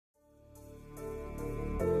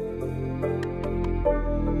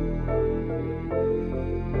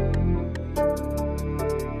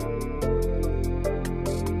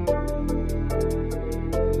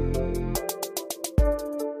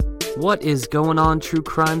What is going on, true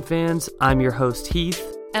crime fans? I'm your host, Heath.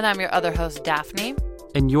 And I'm your other host, Daphne.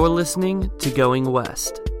 And you're listening to Going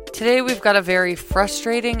West. Today we've got a very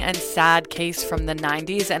frustrating and sad case from the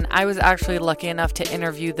 90s, and I was actually lucky enough to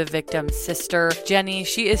interview the victim's sister, Jenny.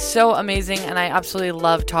 She is so amazing, and I absolutely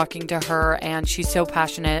love talking to her, and she's so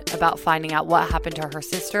passionate about finding out what happened to her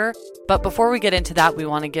sister. But before we get into that, we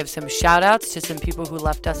want to give some shout outs to some people who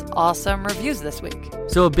left us awesome reviews this week.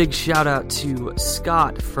 So a big shout out to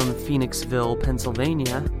Scott from Phoenixville,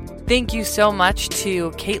 Pennsylvania. Thank you so much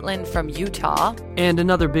to Caitlin from Utah. And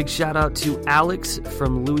another big shout out to Alex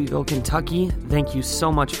from Louisville, Kentucky. Thank you so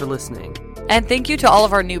much for listening. And thank you to all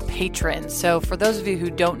of our new patrons. So for those of you who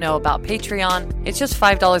don't know about Patreon, it's just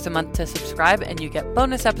 $5 a month to subscribe and you get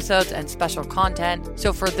bonus episodes and special content.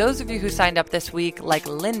 So for those of you who signed up this week, like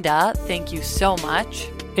Linda, thank you so much.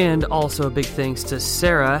 And also a big thanks to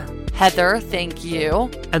Sarah. Heather, thank you.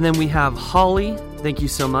 And then we have Holly. Thank you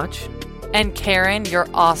so much. And Karen, you're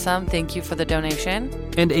awesome. Thank you for the donation.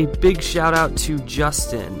 And a big shout out to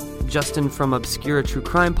Justin. Justin from Obscura True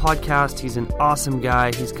Crime Podcast. He's an awesome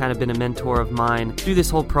guy. He's kind of been a mentor of mine through this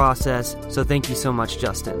whole process. So thank you so much,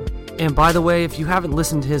 Justin. And by the way, if you haven't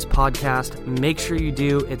listened to his podcast, make sure you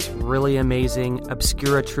do. It's really amazing.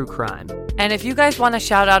 Obscura True Crime. And if you guys want a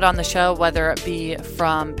shout out on the show, whether it be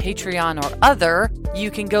from Patreon or other, you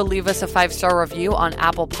can go leave us a 5-star review on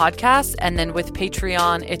Apple Podcasts. And then with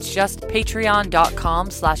Patreon, it's just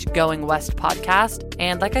patreon.com/goingwestpodcast.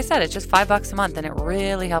 And like I said, it's just $5 a month and it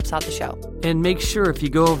really helps out the show. And make sure if you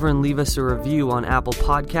go over and leave us a review on Apple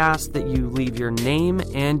Podcasts that you leave your name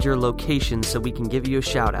and your location so we can give you a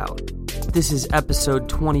shout out. This is episode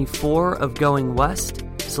 24 of Going West,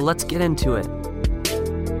 so let's get into it.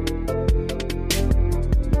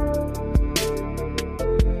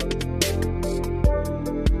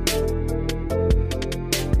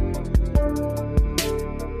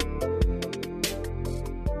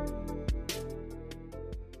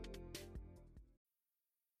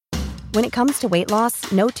 When it comes to weight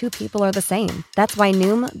loss, no two people are the same. That's why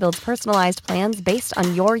Noom builds personalized plans based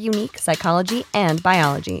on your unique psychology and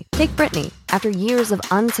biology. Take Brittany. After years of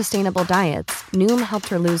unsustainable diets, Noom helped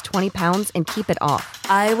her lose 20 pounds and keep it off.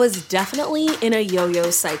 I was definitely in a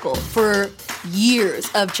yo-yo cycle for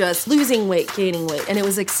years of just losing weight, gaining weight, and it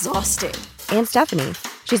was exhausting. And Stephanie.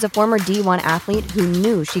 She's a former D1 athlete who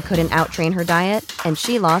knew she couldn't outtrain her diet, and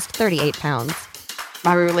she lost 38 pounds.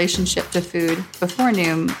 My relationship to food before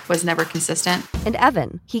Noom was never consistent. And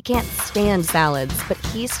Evan, he can't stand salads, but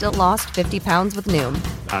he still lost 50 pounds with Noom.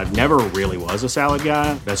 I never really was a salad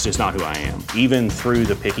guy. That's just not who I am. Even through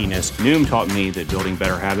the pickiness, Noom taught me that building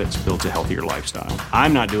better habits builds a healthier lifestyle.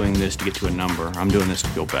 I'm not doing this to get to a number. I'm doing this to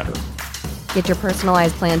feel better. Get your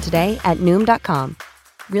personalized plan today at Noom.com.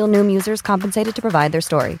 Real Noom users compensated to provide their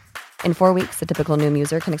story. In 4 weeks, the typical Noom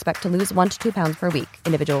user can expect to lose 1 to 2 pounds per week.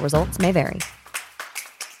 Individual results may vary.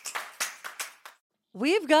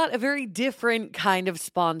 We've got a very different kind of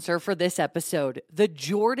sponsor for this episode, The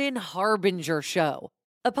Jordan Harbinger Show,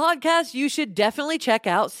 a podcast you should definitely check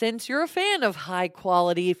out since you're a fan of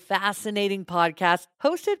high-quality, fascinating podcasts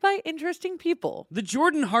hosted by interesting people. The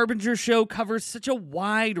Jordan Harbinger Show covers such a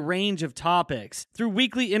wide range of topics through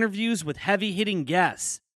weekly interviews with heavy-hitting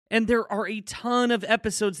guests. And there are a ton of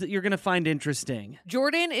episodes that you're going to find interesting.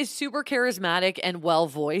 Jordan is super charismatic and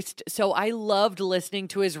well-voiced, so I loved listening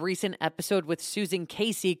to his recent episode with Susan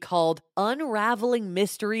Casey called Unraveling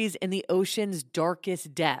Mysteries in the Ocean's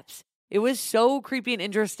Darkest Depths. It was so creepy and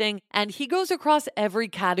interesting, and he goes across every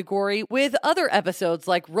category with other episodes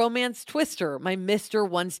like Romance Twister, My Mister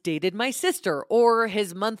Once Dated My Sister, or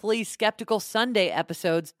his monthly Skeptical Sunday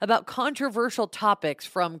episodes about controversial topics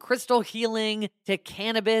from crystal healing to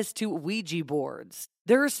cannabis to Ouija boards.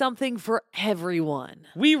 There's something for everyone.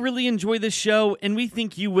 We really enjoy this show, and we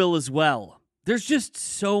think you will as well. There's just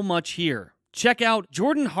so much here. Check out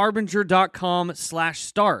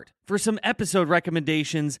jordanharbinger.com/start for some episode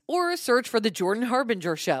recommendations. Or search for The Jordan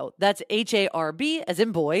Harbinger Show. That's HARB as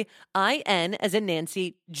in boy, IN as in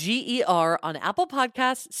Nancy, GER on Apple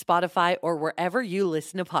Podcasts, Spotify, or wherever you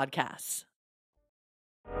listen to podcasts.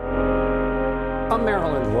 A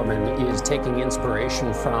Maryland woman is taking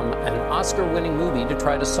inspiration from an Oscar-winning movie to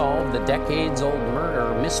try to solve the decades-old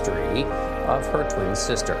murder mystery of her twin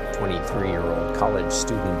sister. 23-year-old college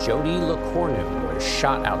student Jodi LaCornu was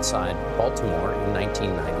shot outside Baltimore in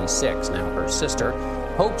 1996. Now her sister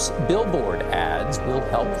hopes billboard ads will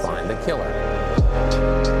help find the killer.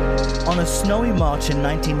 On a snowy March in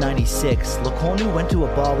 1996, LaCornu went to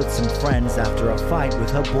a bar with some friends after a fight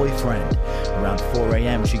with her boyfriend. Around 4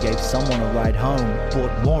 a.m., she gave someone a ride home,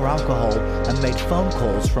 bought more alcohol, and made phone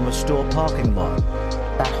calls from a store parking lot.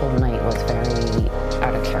 That whole night was very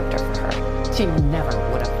out of character for her. She never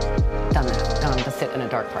would have done that, gone to sit in a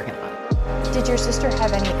dark parking lot. Did your sister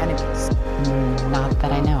have any enemies? Not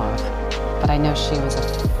that I know of, but I know she was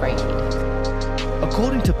afraid.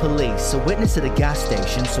 According to police, a witness at a gas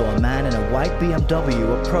station saw a man in a white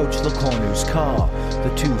BMW approach LeCornu's car.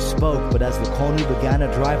 The two spoke, but as LeCornu began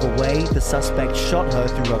to drive away, the suspect shot her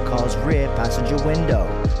through her car's rear passenger window,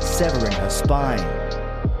 severing her spine.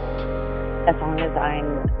 As long as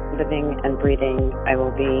I'm living and breathing, I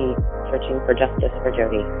will be searching for justice for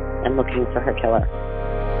Jodi and looking for her killer.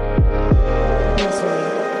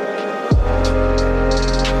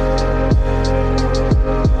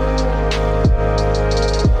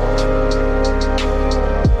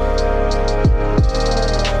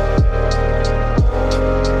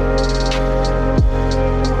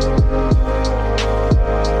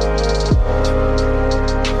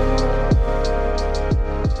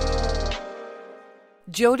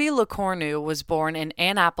 Jodi LeCornu was born in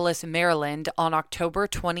Annapolis, Maryland on October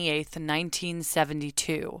 28,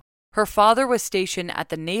 1972. Her father was stationed at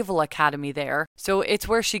the Naval Academy there, so it's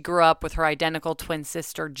where she grew up with her identical twin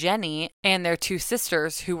sister Jenny and their two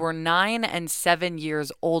sisters who were 9 and 7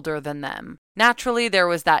 years older than them. Naturally, there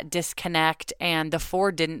was that disconnect, and the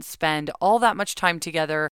four didn't spend all that much time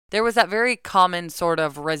together. There was that very common sort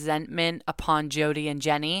of resentment upon Jodi and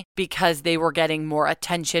Jenny because they were getting more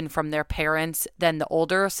attention from their parents than the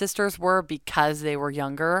older sisters were because they were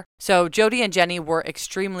younger. So Jodi and Jenny were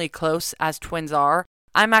extremely close, as twins are.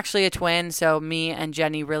 I'm actually a twin, so me and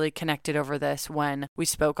Jenny really connected over this when we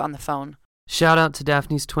spoke on the phone. Shout out to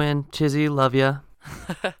Daphne's twin, Chizzy, love ya.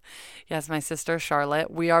 Yes, my sister,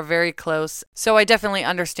 Charlotte. We are very close. So I definitely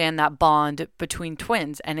understand that bond between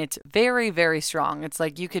twins, and it's very, very strong. It's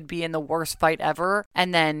like you could be in the worst fight ever,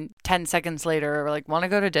 and then 10 seconds later, like, want to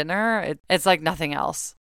go to dinner? It's like nothing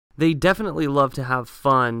else. They definitely love to have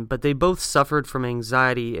fun, but they both suffered from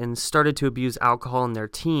anxiety and started to abuse alcohol in their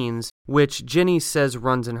teens, which Jenny says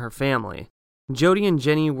runs in her family. Jodi and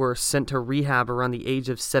Jenny were sent to rehab around the age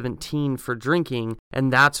of 17 for drinking,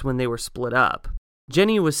 and that's when they were split up.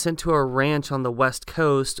 Jenny was sent to a ranch on the West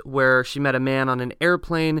Coast where she met a man on an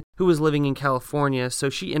airplane who was living in California, so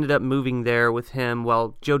she ended up moving there with him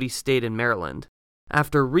while Jodi stayed in Maryland.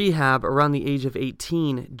 After rehab, around the age of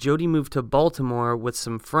 18, Jodi moved to Baltimore with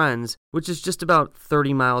some friends, which is just about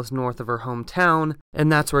 30 miles north of her hometown, and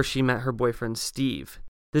that's where she met her boyfriend Steve.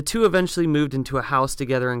 The two eventually moved into a house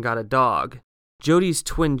together and got a dog. Jodi's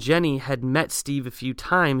twin Jenny had met Steve a few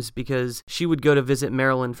times because she would go to visit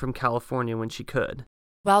Maryland from California when she could.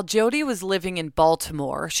 While Jodi was living in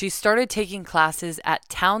Baltimore, she started taking classes at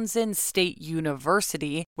Townsend State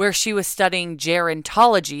University, where she was studying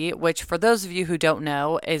gerontology, which, for those of you who don't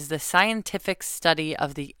know, is the scientific study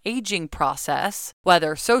of the aging process,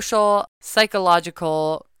 whether social,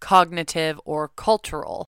 psychological, cognitive, or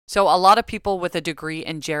cultural. So a lot of people with a degree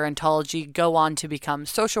in gerontology go on to become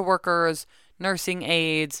social workers, nursing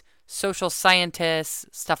aides, social scientists,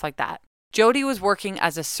 stuff like that. Jodi was working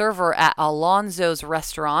as a server at Alonzo's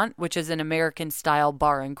restaurant, which is an American-style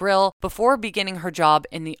bar and grill, before beginning her job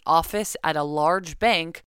in the office at a large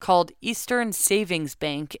bank called Eastern Savings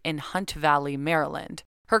Bank in Hunt Valley, Maryland.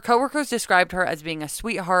 Her coworkers described her as being a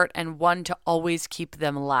sweetheart and one to always keep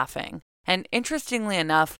them laughing. And interestingly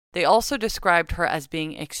enough, they also described her as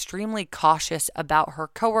being extremely cautious about her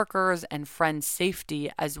coworkers and friends' safety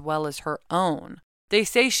as well as her own. They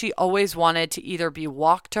say she always wanted to either be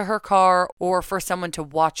walked to her car or for someone to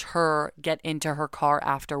watch her get into her car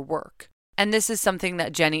after work. And this is something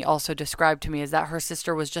that Jenny also described to me, is that her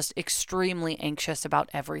sister was just extremely anxious about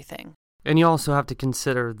everything. And you also have to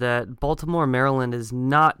consider that Baltimore, Maryland is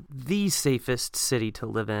not the safest city to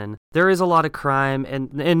live in. There is a lot of crime,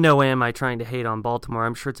 and in no way am I trying to hate on Baltimore.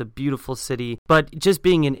 I'm sure it's a beautiful city, but just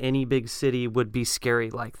being in any big city would be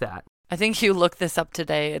scary like that. I think you looked this up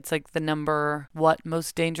today. It's like the number,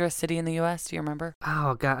 most dangerous city in the U.S.? Do you remember?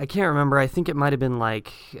 Oh, God, I can't remember. I think it might have been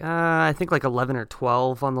like 11 or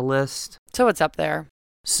 12 on the list. So it's up there.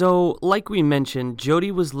 So, like we mentioned,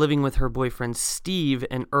 Jodi was living with her boyfriend Steve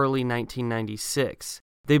in early 1996.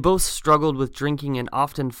 They both struggled with drinking and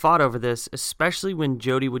often fought over this, especially when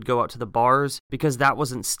Jodi would go out to the bars, because that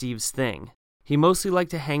wasn't Steve's thing. He mostly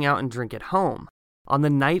liked to hang out and drink at home. On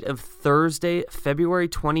the night of Thursday, February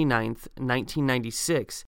 29th,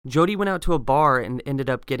 1996, Jodi went out to a bar and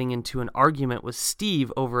ended up getting into an argument with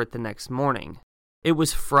Steve over it the next morning. It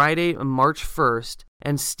was Friday, March 1st,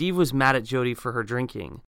 and Steve was mad at Jodi for her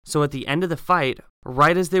drinking. So at the end of the fight,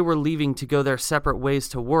 right as they were leaving to go their separate ways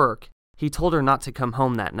to work, he told her not to come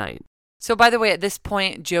home that night. So by the way, at this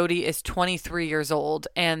point, Jodi is 23 years old,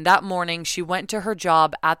 and that morning she went to her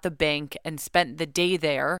job at the bank and spent the day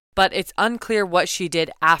there, but it's unclear what she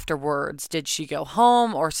did afterwards. Did she go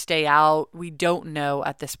home or stay out? We don't know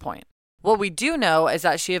at this point. What we do know is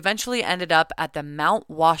that she eventually ended up at the Mount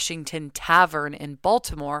Washington Tavern in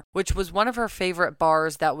Baltimore, which was one of her favorite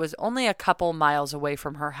bars that was only a couple miles away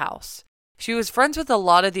from her house. She was friends with a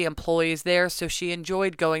lot of the employees there, so she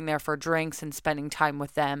enjoyed going there for drinks and spending time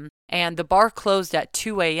with them. And the bar closed at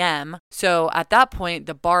 2 a.m., so at that point,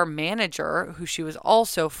 the bar manager, who she was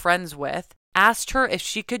also friends with, asked her if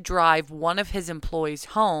she could drive one of his employees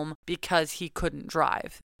home because he couldn't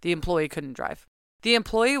drive. The employee couldn't drive. The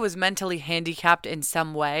employee was mentally handicapped in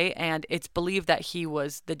some way, and it's believed that he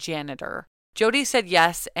was the janitor. Jodi said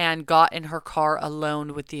yes and got in her car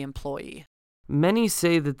alone with the employee. Many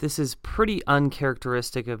say that this is pretty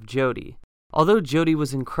uncharacteristic of Jodi. Although Jodi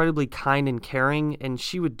was incredibly kind and caring, and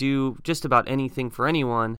she would do just about anything for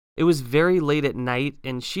anyone, it was very late at night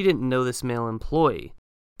and she didn't know this male employee.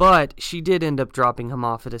 But she did end up dropping him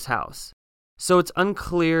off at his house. So it's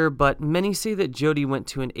unclear, but many say that Jodi went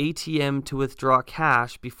to an ATM to withdraw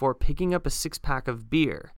cash before picking up a 6-pack of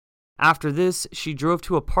beer. After this, she drove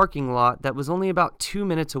to a parking lot that was only about 2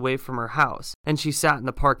 minutes away from her house, and she sat in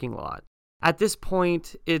the parking lot. At this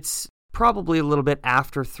point, it's probably a little bit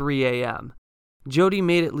after 3 a.m. Jodi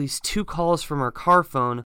made at least 2 calls from her car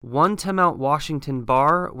phone, one to Mount Washington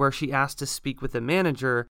Bar, where she asked to speak with the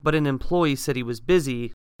manager, but an employee said he was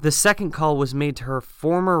busy. The second call was made to her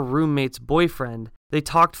former roommate's boyfriend. They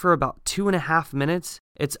talked for about 2.5 minutes.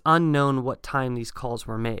 It's unknown what time these calls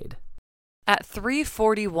were made. At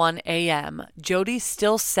 3:41 a.m., Jodi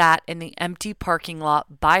still sat in the empty parking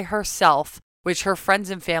lot by herself, which her friends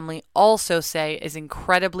and family also say is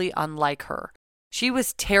incredibly unlike her. She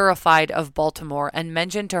was terrified of Baltimore and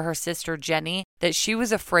mentioned to her sister Jenny that she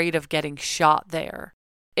was afraid of getting shot there.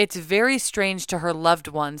 It's very strange to her loved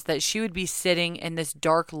ones that she would be sitting in this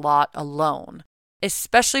dark lot alone,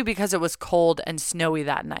 especially because it was cold and snowy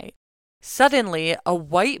that night. Suddenly, a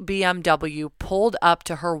white BMW pulled up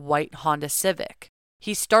to her white Honda Civic.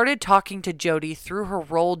 He started talking to Jodi through her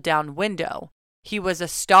rolled down window. He was a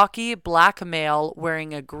stocky black male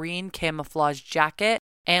wearing a green camouflage jacket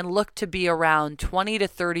and looked to be around 20 to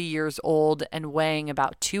 30 years old and weighing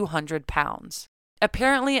about 200 pounds.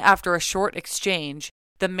 Apparently, after a short exchange,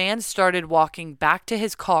 the man started walking back to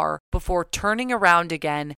his car before turning around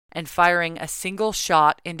again and firing a single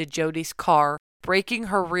shot into Jodi's car, breaking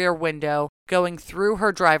her rear window, going through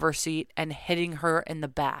her driver's seat, and hitting her in the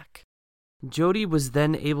back. Jodi was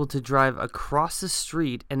then able to drive across the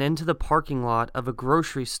street and into the parking lot of a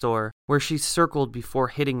grocery store where she circled before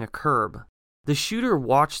hitting a curb. The shooter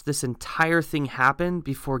watched this entire thing happen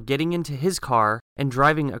before getting into his car and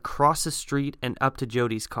driving across the street and up to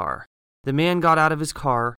Jodi's car. The man got out of his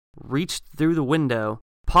car, reached through the window,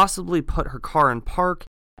 possibly put her car in park,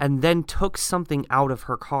 and then took something out of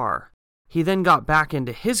her car. He then got back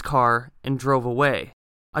into his car and drove away.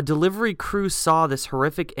 A delivery crew saw this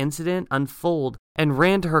horrific incident unfold and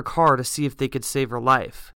ran to her car to see if they could save her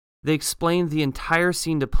life. They explained the entire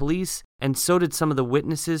scene to police, and so did some of the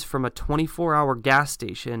witnesses from a 24-hour gas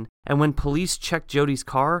station, and when police checked Jodi's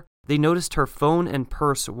car, they noticed her phone and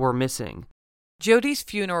purse were missing. Jodi's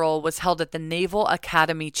funeral was held at the Naval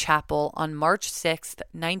Academy Chapel on March 6,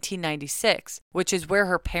 1996, which is where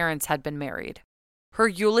her parents had been married. Her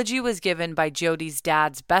eulogy was given by Jodi's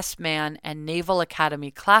dad's best man and Naval Academy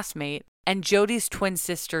classmate, and Jodi's twin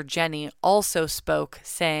sister Jenny also spoke,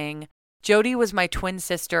 saying, "Jodi was my twin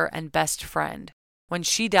sister and best friend. When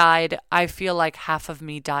she died, I feel like half of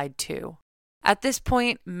me died too." At this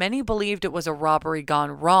point, many believed it was a robbery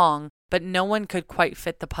gone wrong, but no one could quite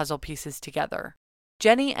fit the puzzle pieces together.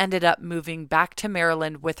 Jenny ended up moving back to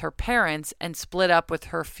Maryland with her parents and split up with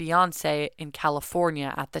her fiancé in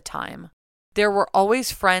California at the time. There were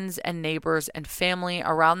always friends and neighbors and family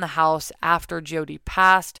around the house after Jodi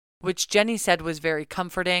passed, which Jenny said was very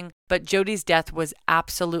comforting, but Jodi's death was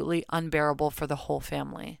absolutely unbearable for the whole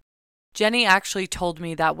family. Jenny actually told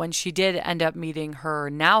me that when she did end up meeting her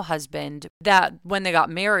now husband, that when they got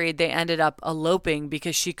married, they ended up eloping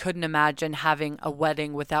because she couldn't imagine having a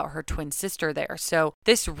wedding without her twin sister there. So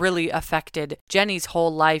this really affected Jenny's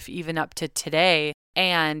whole life, even up to today.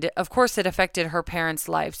 And of course, it affected her parents'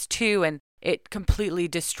 lives too. And it completely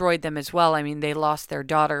destroyed them as well. I mean, they lost their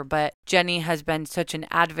daughter, but Jenny has been such an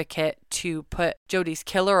advocate to put Jodi's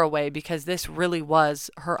killer away because this really was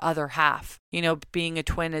her other half. You know, being a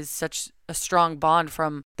twin is such a strong bond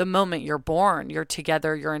from the moment you're born. You're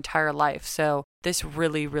together your entire life. So this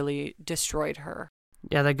really, really destroyed her.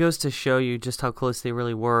 Yeah, that goes to show you just how close they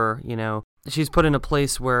really were. You know, She's put in a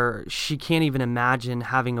place where she can't even imagine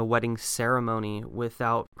having a wedding ceremony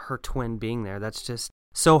without her twin being there. That's just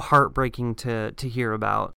so heartbreaking to hear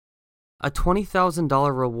about. A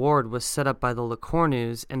 $20,000 reward was set up by the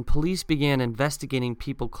LeCornues, and police began investigating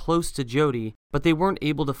people close to Jodi, but they weren't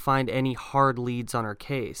able to find any hard leads on her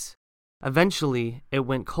case. Eventually, it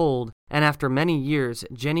went cold, and after many years,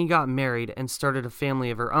 Jenny got married and started a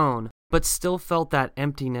family of her own, but still felt that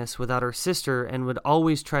emptiness without her sister and would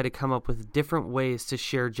always try to come up with different ways to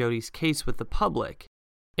share Jodi's case with the public.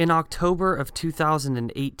 In October of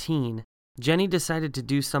 2018, Jenny decided to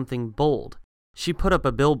do something bold. She put up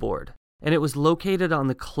a billboard, and it was located on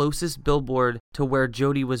the closest billboard to where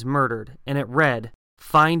Jodi was murdered, and it read,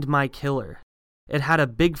 "Find my killer." It had a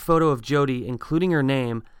big photo of Jodi, including her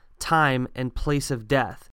name, time, and place of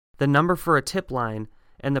death, the number for a tip line,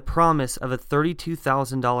 and the promise of a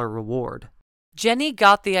 $32,000 reward. Jenny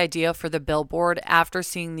got the idea for the billboard after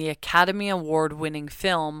seeing the Academy Award-winning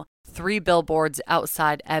film 3 Billboards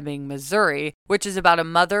Outside Ebbing, Missouri, which is about a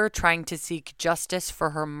mother trying to seek justice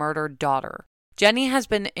for her murdered daughter. Jenny has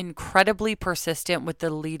been incredibly persistent with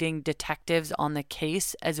the leading detectives on the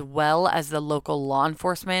case as well as the local law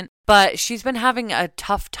enforcement, but she's been having a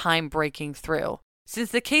tough time breaking through.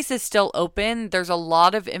 Since the case is still open, there's a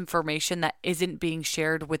lot of information that isn't being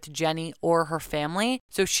shared with Jenny or her family,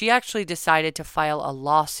 so she actually decided to file a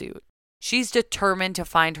lawsuit. She's determined to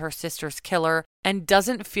find her sister's killer and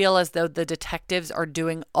doesn't feel as though the detectives are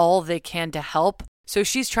doing all they can to help, so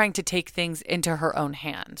she's trying to take things into her own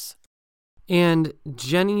hands. And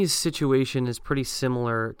Jenny's situation is pretty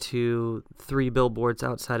similar to 3 Billboards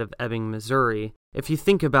Outside of Ebbing, Missouri. If you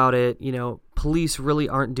think about it, police really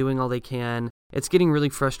aren't doing all they can. It's getting really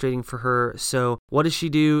frustrating for her. So what does she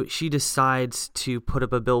do? She decides to put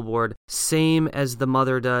up a billboard, same as the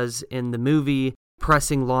mother does in the movie,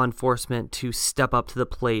 pressing law enforcement to step up to the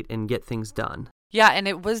plate and get things done. Yeah, and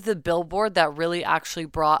it was the billboard that really actually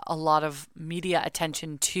brought a lot of media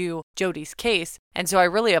attention to Jodi's case. And so I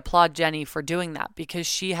really applaud Jenny for doing that because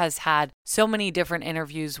she has had so many different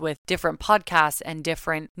interviews with different podcasts and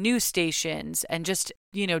different news stations and just,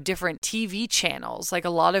 different TV channels. Like a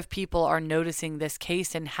lot of people are noticing this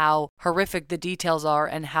case and how horrific the details are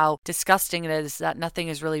and how disgusting it is that nothing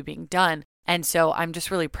is really being done. And so I'm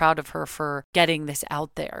just really proud of her for getting this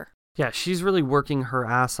out there. Yeah, she's really working her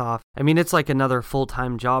ass off. I mean, it's like another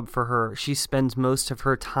full-time job for her. She spends most of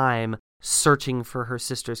her time searching for her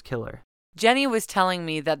sister's killer. Jenny was telling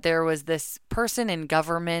me that there was this person in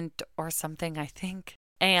government or something, I think,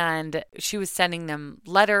 and she was sending them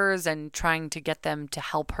letters and trying to get them to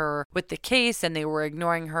help her with the case, and they were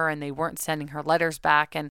ignoring her and they weren't sending her letters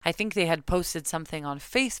back. And I think they had posted something on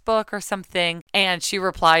Facebook or something, and she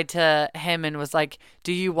replied to him and was like,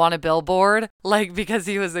 "Do you want a billboard?" Like, because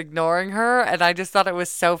he was ignoring her. And I just thought it was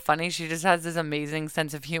so funny. She just has this amazing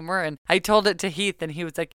sense of humor. And I told it to Heath and he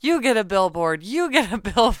was like, "You get a billboard, you get a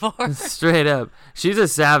billboard." Straight up. She's a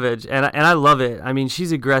savage and I love it. I mean,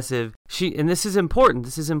 she's aggressive. And this is important.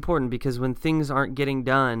 This is important because when things aren't getting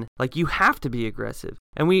done, like, you have to be aggressive.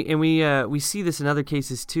 And we see this in other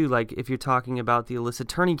cases too. Like if you're talking about the Alyssa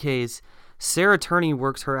Turney case, Sarah Turney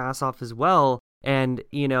works her ass off as well. And,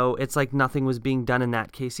 it's like nothing was being done in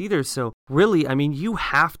that case either. So really, I mean, you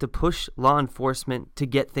have to push law enforcement to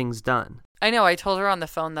get things done. I know. I told her on the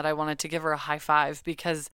phone that I wanted to give her a high five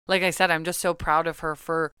because, like I said, I'm just so proud of her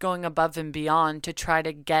for going above and beyond to try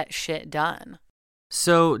to get shit done.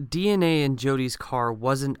 So DNA in Jodi's car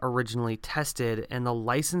wasn't originally tested, and the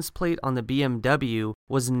license plate on the BMW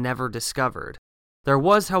was never discovered. There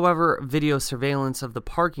was, however, video surveillance of the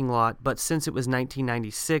parking lot, but since it was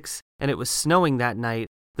 1996 and it was snowing that night,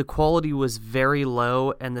 the quality was very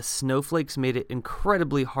low and the snowflakes made it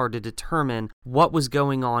incredibly hard to determine what was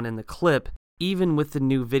going on in the clip, even with the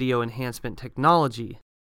new video enhancement technology.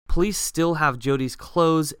 Police still have Jodi's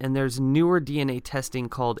clothes, and there's newer DNA testing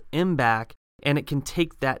called MBAC, and it can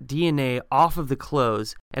take that DNA off of the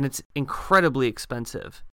clothes, and it's incredibly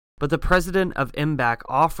expensive. But the president of MBAC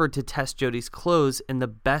offered to test Jodi's clothes in the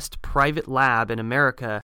best private lab in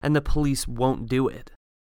America, and the police won't do it.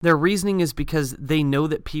 Their reasoning is because they know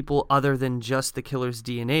that people other than just the killer's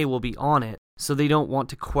DNA will be on it, so they don't want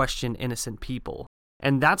to question innocent people.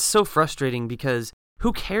 And that's so frustrating because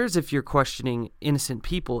who cares if you're questioning innocent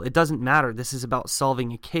people? It doesn't matter. This is about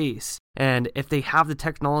solving a case. And if they have the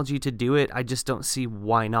technology to do it, I just don't see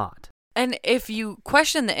why not. And if you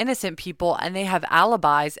question the innocent people and they have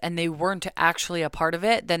alibis and they weren't actually a part of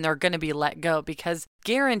it, then they're going to be let go because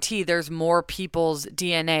guarantee there's more people's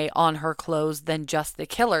DNA on her clothes than just the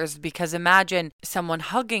killer's. Because imagine someone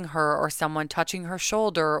hugging her or someone touching her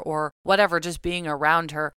shoulder or whatever, just being around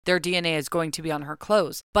her, their DNA is going to be on her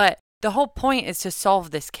clothes. But The whole point is to solve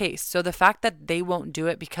this case. So the fact that they won't do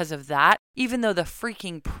it because of that, even though the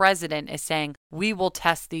freaking president is saying, we will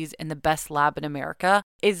test these in the best lab in America,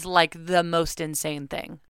 is like the most insane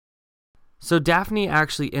thing. So Daphne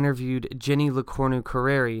actually interviewed Jenny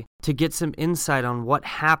LeCornu-Carrere to get some insight on what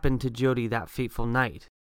happened to Jodi that fateful night.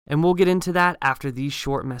 And we'll get into that after these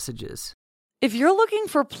short messages. If you're looking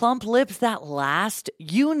for plump lips that last,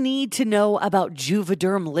 you need to know about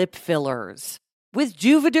Juvederm lip fillers. With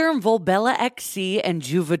Juvederm Volbella XC and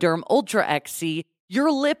Juvederm Ultra XC,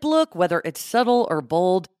 your lip look, whether it's subtle or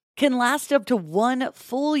bold, can last up to 1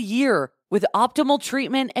 full year with optimal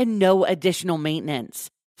treatment and no additional maintenance.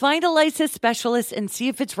 Find a licensed specialist and see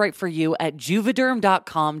if it's right for you at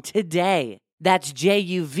Juvederm.com today. That's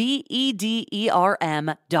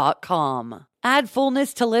Juvederm.com. Add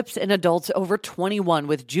fullness to lips in adults over 21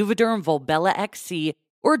 with Juvederm Volbella XC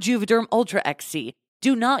or Juvederm Ultra XC.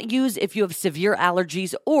 Do not use if you have severe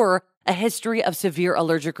allergies or a history of severe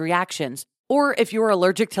allergic reactions, or if you are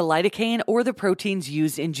allergic to lidocaine or the proteins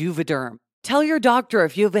used in Juvederm. Tell your doctor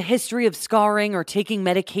if you have a history of scarring or taking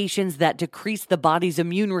medications that decrease the body's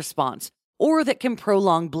immune response or that can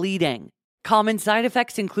prolong bleeding. Common side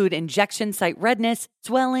effects include injection site redness,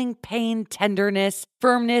 swelling, pain, tenderness,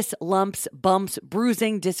 firmness, lumps, bumps,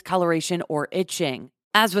 bruising, discoloration, or itching.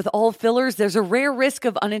 As with all fillers, there's a rare risk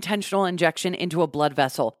of unintentional injection into a blood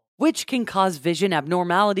vessel, which can cause vision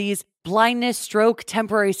abnormalities, blindness, stroke,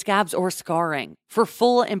 temporary scabs, or scarring. For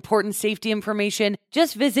full important safety information,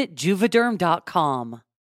 just visit Juvederm.com.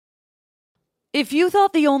 If you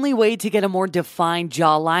thought the only way to get a more defined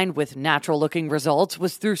jawline with natural-looking results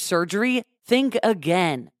was through surgery, think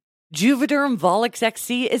again. Juvederm Volux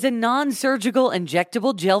XC is a non-surgical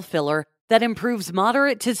injectable gel filler that improves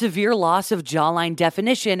moderate to severe loss of jawline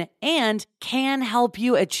definition and can help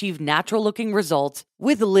you achieve natural-looking results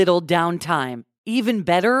with little downtime. Even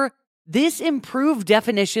better, this improved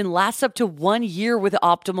definition lasts up to 1 year with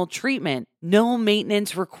optimal treatment. No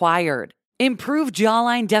maintenance required. Improve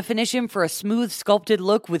jawline definition for a smooth, sculpted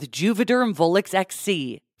look with Juvederm Volux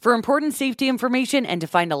XC. For important safety information and to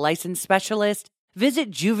find a licensed specialist, visit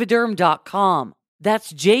Juvederm.com.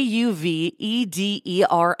 That's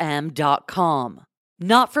Juvederm.com.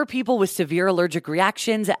 Not for people with severe allergic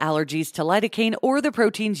reactions, allergies to lidocaine, or the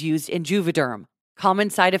proteins used in Juvederm. Common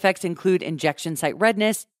side effects include injection site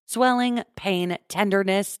redness, swelling, pain,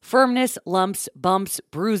 tenderness, firmness, lumps, bumps,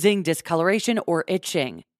 bruising, discoloration, or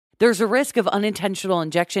itching. There's a risk of unintentional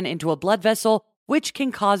injection into a blood vessel, which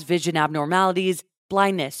can cause vision abnormalities,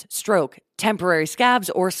 blindness, stroke, temporary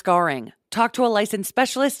scabs, or scarring. Talk to a licensed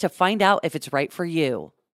specialist to find out if it's right for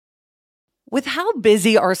you. With how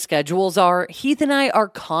busy our schedules are, Heath and I are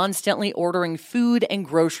constantly ordering food and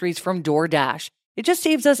groceries from DoorDash. It just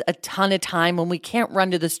saves us a ton of time when we can't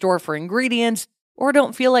run to the store for ingredients or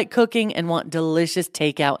don't feel like cooking and want delicious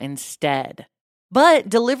takeout instead. But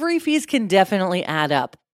delivery fees can definitely add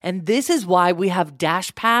up. And this is why we have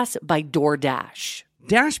Dash Pass by DoorDash.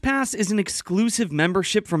 Dash Pass is an exclusive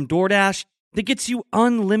membership from DoorDash that gets you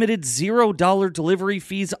unlimited $0 delivery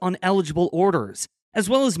fees on eligible orders, as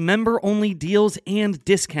well as member-only deals and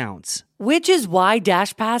discounts. Which is why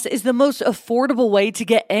Dash Pass is the most affordable way to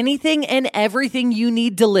get anything and everything you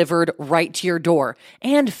need delivered right to your door,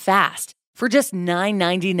 and fast, for just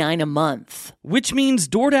 $9.99 a month. Which means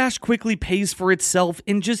DoorDash quickly pays for itself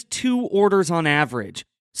in just 2 orders on average.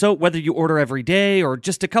 So whether you order every day or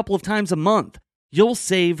just a couple of times a month, you'll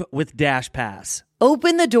save with Dash Pass.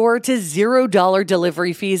 Open the door to $0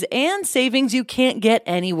 delivery fees and savings you can't get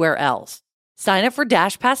anywhere else. Sign up for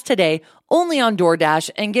Dash Pass today, only on DoorDash,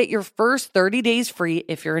 and get your first 30 days free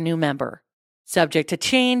if you're a new member. Subject to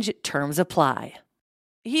change, terms apply.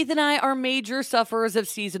 Heath and I are major sufferers of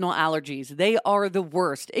seasonal allergies. They are the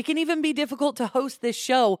worst. It can even be difficult to host this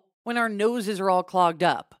show when our noses are all clogged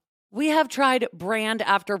up. We have tried brand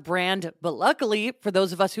after brand, but luckily, for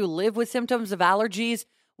those of us who live with symptoms of allergies,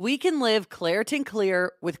 we can live Claritin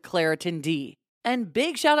Clear with Claritin D. And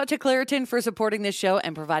big shout out to Claritin for supporting this show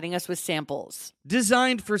and providing us with samples.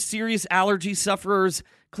 Designed for serious allergy sufferers,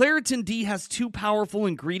 Claritin D has 2 powerful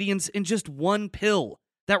ingredients in just 1 pill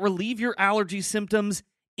that relieve your allergy symptoms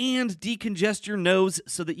and decongest your nose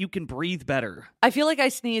so that you can breathe better. I feel like I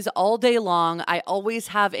sneeze all day long. I always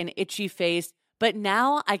have an itchy face. But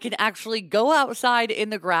now I can actually go outside in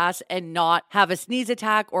the grass and not have a sneeze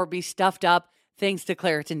attack or be stuffed up thanks to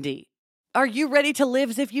Claritin D. Are you ready to live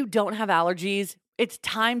as if you don't have allergies? It's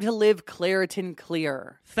time to live Claritin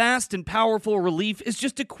Clear. Fast and powerful relief is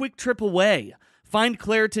just a quick trip away. Find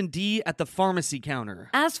Claritin D at the pharmacy counter.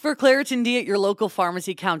 Ask for Claritin D at your local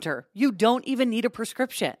pharmacy counter. You don't even need a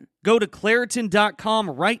prescription. Go to Claritin.com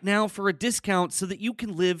right now for a discount so that you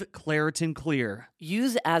can live Claritin Clear.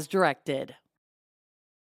 Use as directed.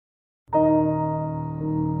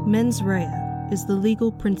 Mens rea is the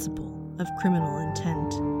legal principle of criminal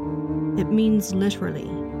intent. It means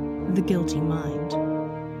literally the guilty mind.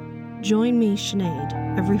 Join me,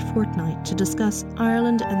 Sinead, every fortnight to discuss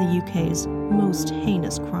Ireland and the UK's most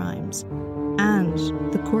heinous crimes and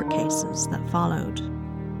the court cases that followed.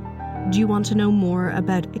 Do you want to know more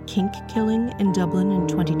about a kink killing in Dublin in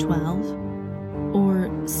 2012?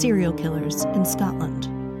 Or serial killers in Scotland?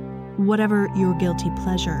 Whatever your guilty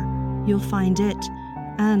pleasure, you'll find it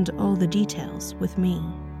and all the details with me.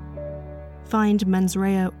 Find Mens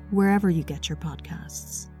Rea wherever you get your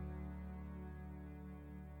podcasts.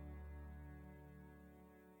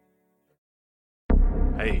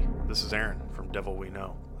 Hey, this is Aaron from Devil We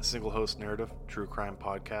Know, a single-host narrative true crime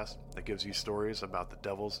podcast that gives you stories about the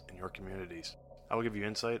devils in your communities. I will give you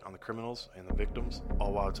insight on the criminals and the victims,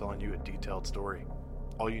 all while telling you a detailed story.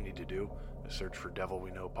 All you need to do is search for Devil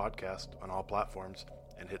We Know podcast on all platforms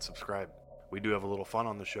and hit subscribe. We do have a little fun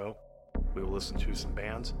on the show. We will listen to some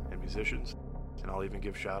bands and musicians, and I'll even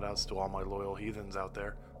give shout-outs to all my loyal heathens out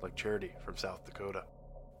there, like Charity from South Dakota.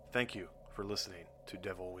 Thank you for listening to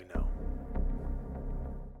Devil We Know.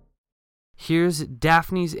 Here's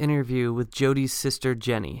Daphne's interview with Jody's sister,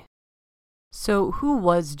 Jenny. So who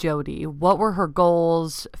was Jody? What were her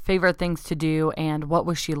goals, favorite things to do, and what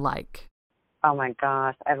was she like? Oh my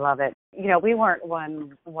gosh, I love it. You know, we weren't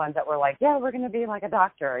ones that were like, yeah, we're going to be like a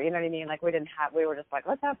doctor. You know what I mean? Like we were just like,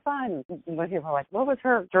 let's have fun. When people were like, what was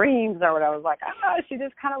her dreams or what? I was like, she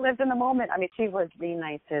just kind of lived in the moment. I mean, she was the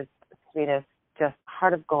nicest, sweetest, just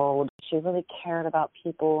heart of gold. She really cared about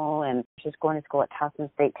people, and she was going to school at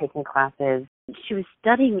Towson State taking classes. She was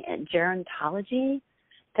studying gerontology,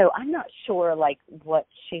 so I'm not sure like what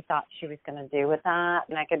she thought she was going to do with that.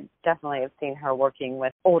 And I could definitely have seen her working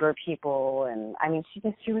with older people, and I mean,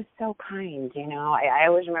 she was so kind. You know, I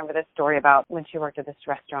always remember this story about when she worked at this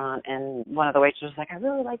restaurant, and one of the waitresses was like, I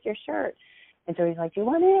really like your shirt. And Jody's like, do you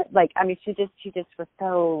want it? Like, I mean, she just was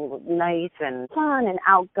so nice and fun and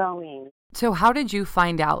outgoing. So how did you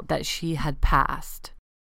find out that she had passed?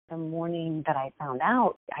 The morning that I found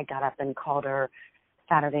out, I got up and called her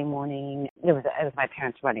Saturday morning. It was my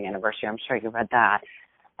parents' wedding anniversary. I'm sure you read that.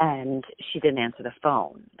 And she didn't answer the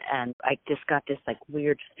phone. And I just got this like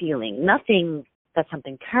weird feeling. Nothing that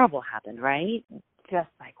something terrible happened, right? Just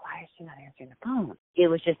like, why is she not answering the phone? It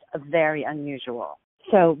was just very unusual.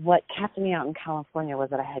 So what kept me out in California was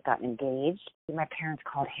that I had gotten engaged. My parents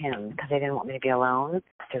called him because they didn't want me to be alone.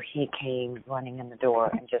 So he came running in the door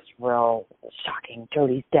and just real shocking,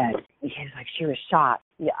 Jody's dead. He was like, she was shot.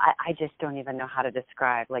 Yeah, I just don't even know how to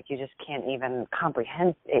describe. Like, you just can't even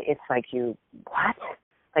comprehend. It's like what?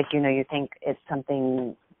 Like, you know, you think it's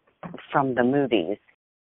something from the movies.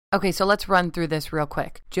 Okay, so let's run through this real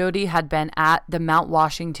quick. Jody had been at the Mount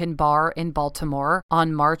Washington bar in Baltimore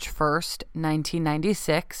on March 1st,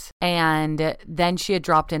 1996, and then she had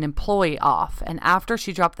dropped an employee off. And after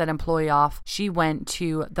she dropped that employee off, she went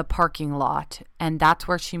to the parking lot, and that's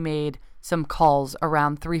where she made some calls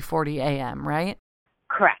around 3:40 a.m., right?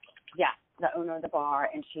 Correct, yes. The owner of the bar,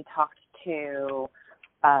 and she talked to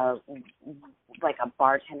like a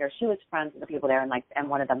bartender. She was friends with the people there and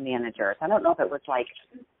one of the managers. I don't know if it was like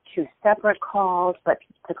two separate calls, but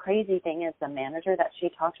the crazy thing is the manager that she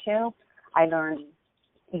talked to, I learned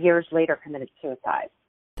years later, committed suicide.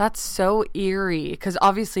 That's so eerie, because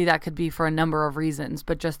obviously that could be for a number of reasons,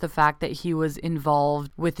 but just the fact that he was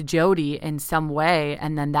involved with Jody in some way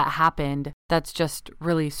and then that happened, that's just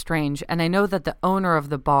really strange. And I know that the owner of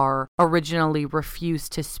the bar originally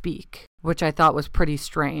refused to speak, which I thought was pretty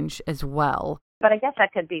strange as well. But I guess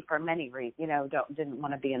that could be for many reasons, you know, didn't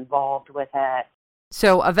want to be involved with it.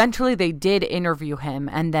 So eventually they did interview him,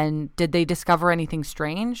 and then did they discover anything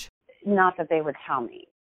strange? Not that they would tell me.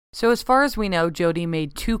 So as far as we know, Jody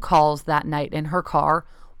made 2 calls that night in her car,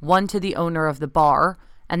 one to the owner of the bar,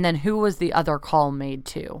 and then who was the other call made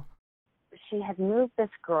to? She had moved this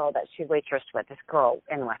girl that she waitressed with, this girl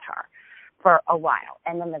in with her for a while.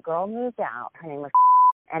 And then the girl moved out, her name was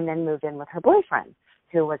and then moved in with her boyfriend,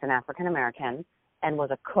 who was an African-American and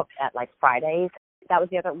was a cook at like Fridays. That was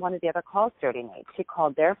one of the other calls Jody made. She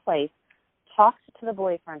called their place, talked to the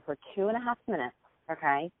boyfriend for 2.5 minutes,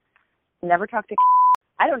 okay? Never talked to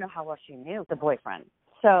I don't know how well she knew the boyfriend.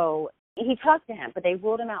 So he talked to him, but they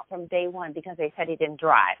ruled him out from day one because they said he didn't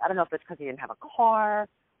drive. I don't know if it's because he didn't have a car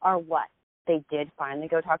or what. They did finally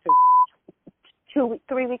go talk to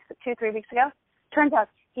 3 weeks ago. Turns out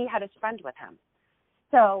he had his friend with him.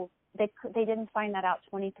 So they didn't find that out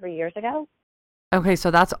 23 years ago? Okay,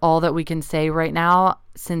 so that's all that we can say right now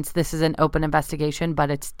since this is an open investigation,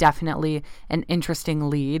 but it's definitely an interesting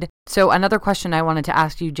lead. So another question I wanted to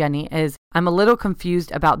ask you, Jenny, is I'm a little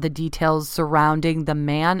confused about the details surrounding the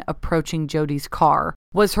man approaching Jodi's car.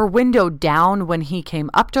 Was her window down when he came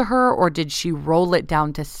up to her, or did she roll it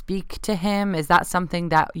down to speak to him? Is that something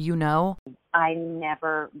that you know? I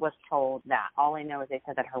never was told that. All I know is they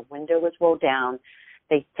said that her window was rolled down.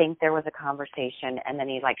 They think there was a conversation, and then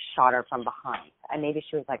he, shot her from behind. And maybe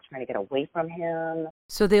she was, trying to get away from him.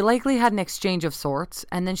 So they likely had an exchange of sorts,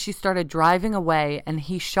 and then she started driving away, and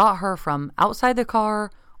he shot her from outside the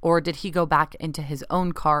car, or did he go back into his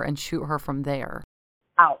own car and shoot her from there?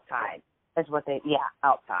 Outside is what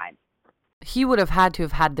outside. He would have had to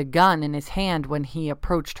have had the gun in his hand when he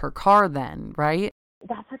approached her car then, right?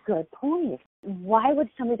 That's a good point. Why would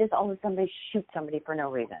somebody just all of a sudden shoot somebody for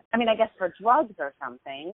no reason? I mean, I guess for drugs or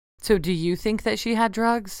something. So do you think that she had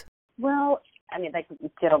drugs? Well, I mean,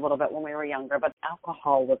 we did a little bit when we were younger, but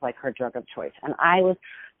alcohol was her drug of choice. And I was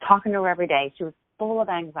talking to her every day. She was full of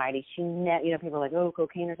anxiety. People were like, oh,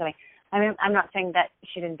 cocaine or something. I mean, I'm not saying that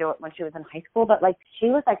she didn't do it when she was in high school, but she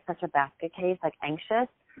was such a basket case, anxious.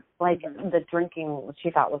 The drinking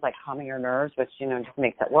she thought was calming her nerves, which, just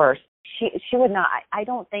makes it worse. She would not, I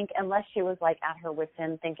don't think, unless she was at her wit's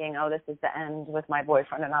end thinking, oh, this is the end with my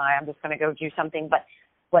boyfriend and I'm just going to go do something. But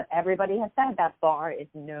what everybody has said, that bar is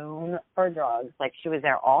known for drugs. She was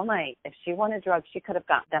there all night. If she wanted drugs, she could have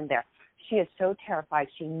got them there. She is so terrified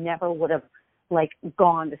she never would have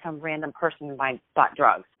gone to some random person and bought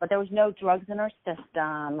drugs. But there was no drugs in her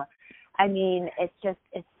system. I mean, it's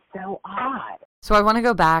so odd. So I want to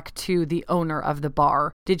go back to the owner of the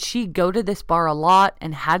bar. Did she go to this bar a lot?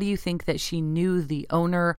 And how do you think that she knew the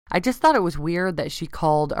owner? I just thought it was weird that she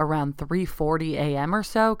called around 3:40 a.m. or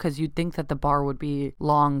so, because you'd think that the bar would be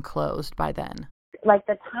long closed by then.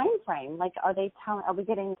 The time frame, are we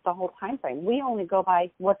getting the whole time frame? We only go by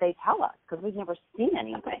what they tell us because we've never seen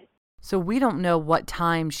anything. So we don't know what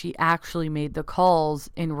time she actually made the calls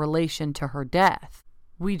in relation to her death.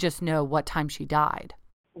 We just know what time she died.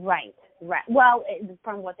 Right. Well,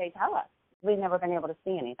 from what they tell us, we've never been able to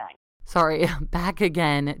see anything. Sorry, back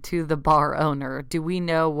again to the bar owner. Do we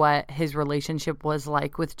know what his relationship was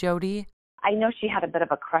like with Jodi? I know she had a bit of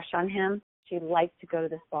a crush on him. She liked to go to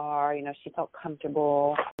this bar. She felt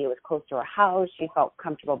comfortable. It was close to her house. She felt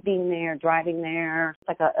comfortable being there, driving there.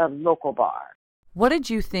 It's a local bar. What did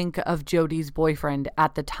you think of Jodi's boyfriend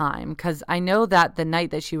at the time? Because I know that the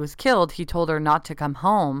night that she was killed, he told her not to come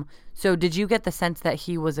home. So did you get the sense that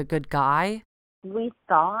he was a good guy? We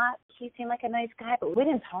thought he seemed like a nice guy, but we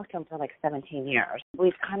didn't talk to him for 17 years.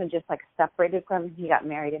 We've kind of just separated from him. He got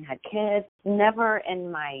married and had kids. Never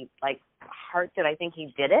in my heart did I think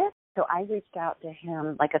he did it. So I reached out to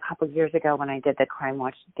him a couple of years ago when I did the Crime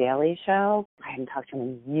Watch Daily show. I hadn't talked to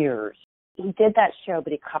him in years. He did that show,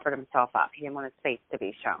 but he covered himself up. He didn't want his face to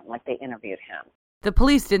be shown, they interviewed him. The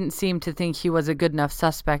police didn't seem to think he was a good enough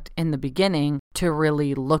suspect in the beginning to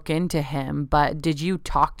really look into him, but did you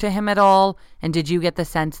talk to him at all? And did you get the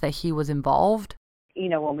sense that he was involved?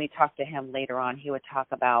 When we talked to him later on, he would talk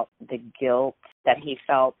about the guilt that he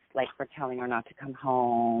felt for telling her not to come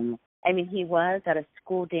home. I mean, he was at a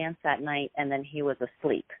school dance that night, and then he was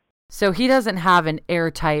asleep. So he doesn't have an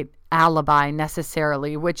airtight alibi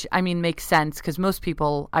necessarily, which, makes sense because most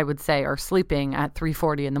people, I would say, are sleeping at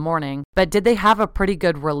 3:40 in the morning. But did they have a pretty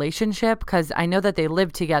good relationship? Because I know that they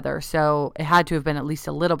lived together, so it had to have been at least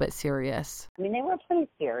a little bit serious. They were pretty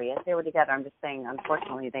serious. They were together. I'm just saying,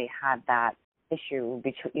 unfortunately, they had that issue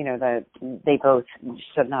between, they both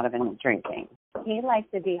should not have been drinking. He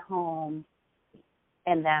liked to be home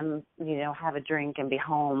and then, have a drink and be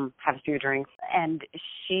home, have a few drinks. And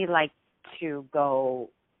she liked to go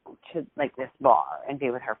to this bar and be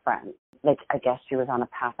with her friends. I guess she was on a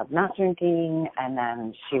path of not drinking, and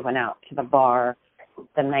then she went out to the bar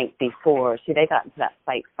the night before. See, they got into that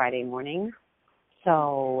fight Friday morning.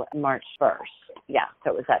 So March 1st. Yeah,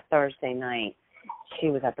 so it was that Thursday night. She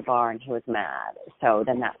was at the bar and he was mad. So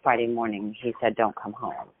then that Friday morning he said, don't come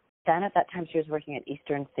home. Then at that time she was working at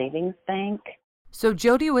Eastern Savings Bank. So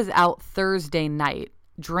Jodi was out Thursday night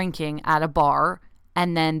drinking at a bar,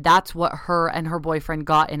 and then that's what her and her boyfriend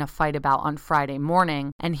got in a fight about on Friday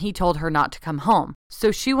morning, and he told her not to come home.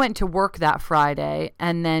 So she went to work that Friday,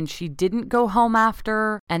 and then she didn't go home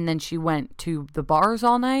after, and then she went to the bars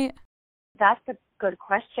all night? That's a good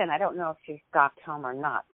question. I don't know if she stopped home or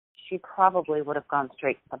not. She probably would have gone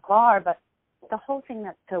straight to the bar, but the whole thing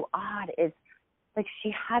that's so odd is,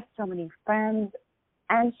 she had so many friends,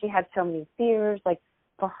 and she had so many fears.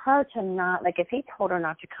 for her to not, like, if he told her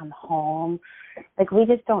not to come home, like, we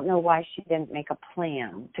just don't know why she didn't make a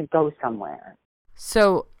plan to go somewhere.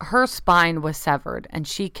 So her spine was severed and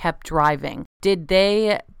she kept driving. Did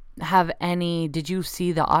you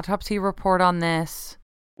see the autopsy report on this?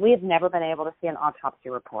 We have never been able to see an autopsy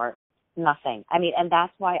report. Nothing. I mean, and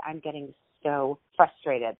that's why I'm getting so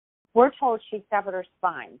frustrated. We're told she severed her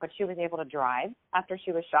spine, but she was able to drive after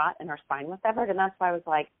she was shot and her spine was severed. And that's why I was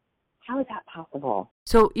like, how is that possible?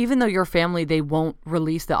 So even though your family, they won't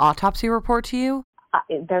release the autopsy report to you?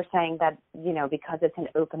 They're saying that, because it's an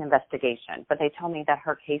open investigation. But they told me that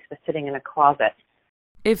her case was sitting in a closet.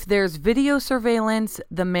 If there's video surveillance,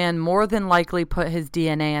 the man more than likely put his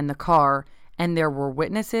DNA in the car, and there were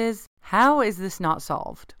witnesses. How is this not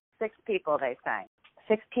solved? 6 people, they say.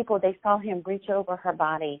 6 people, they saw him reach over her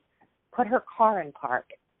body, put her car in park.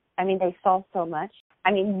 I mean, they saw so much.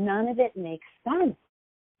 I mean, none of it makes sense.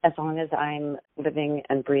 As long as I'm living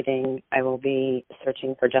and breathing, I will be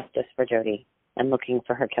searching for justice for Jodi and looking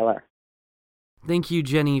for her killer. Thank you,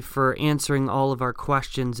 Jenny, for answering all of our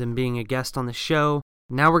questions and being a guest on the show.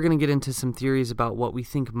 Now we're going to get into some theories about what we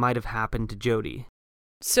think might have happened to Jodi.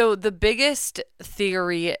 So the biggest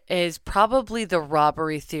theory is probably the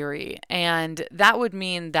robbery theory, and that would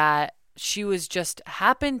mean that she was just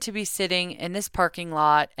happened to be sitting in this parking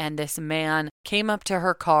lot and this man came up to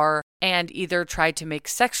her car and either tried to make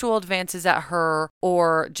sexual advances at her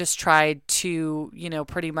or just tried to,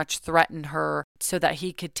 pretty much threaten her so that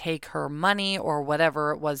he could take her money or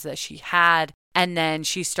whatever it was that she had. And then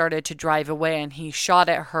she started to drive away and he shot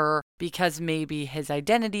at her because maybe his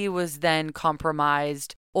identity was then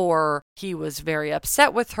compromised or he was very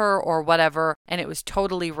upset with her or whatever, and it was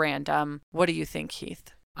totally random. What do you think,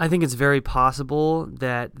 Heath? I think it's very possible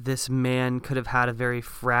that this man could have had a very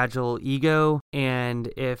fragile ego, and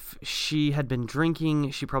if she had been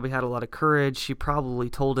drinking, she probably had a lot of courage. She probably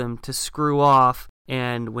told him to screw off,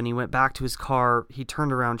 and when he went back to his car, he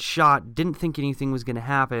turned around, shot, didn't think anything was going to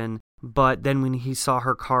happen, but then when he saw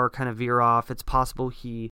her car kind of veer off, it's possible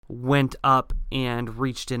he went up and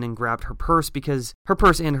reached in and grabbed her purse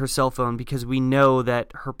and her cell phone, because we know that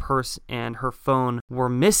her purse and her phone were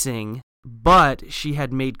missing. But she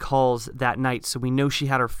had made calls that night, so we know she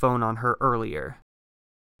had her phone on her earlier.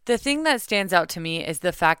 The thing that stands out to me is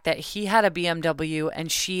the fact that he had a BMW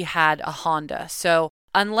and she had a Honda. So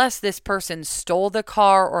unless this person stole the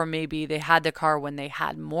car, or maybe they had the car when they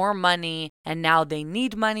had more money and now they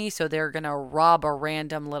need money, so they're going to rob a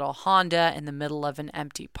random little Honda in the middle of an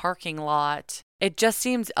empty parking lot. It just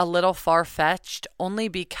seems a little far-fetched, only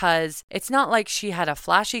because it's not like she had a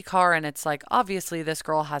flashy car and it's like, obviously this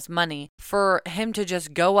girl has money. For him to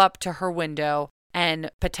just go up to her window and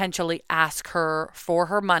potentially ask her for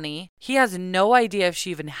her money, he has no idea if she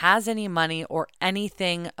even has any money or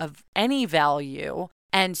anything of any value.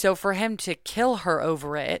 And so for him to kill her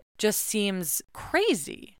over it just seems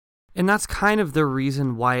crazy. And that's kind of the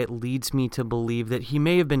reason why it leads me to believe that he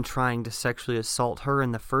may have been trying to sexually assault her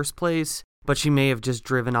in the first place, but she may have just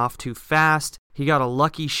driven off too fast. He got a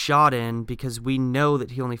lucky shot in because we know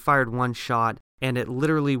that he only fired one shot, and it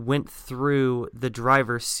literally went through the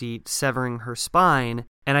driver's seat, severing her spine.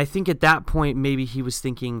 And I think at that point, maybe he was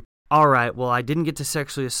thinking, all right, well, I didn't get to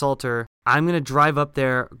sexually assault her. I'm going to drive up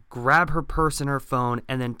there, grab her purse and her phone,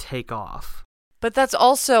 and then take off. But that's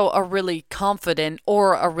also a really confident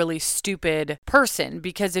or a really stupid person,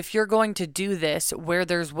 because if you're going to do this where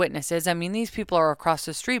there's witnesses, I mean, these people are across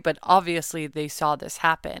the street, but obviously they saw this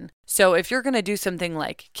happen. So if you're going to do something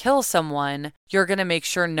like kill someone, you're going to make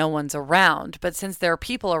sure no one's around. But since there are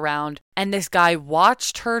people around and this guy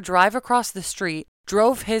watched her drive across the street,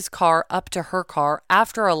 drove his car up to her car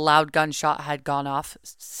after a loud gunshot had gone off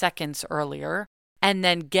seconds earlier, and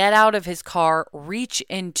then get out of his car, reach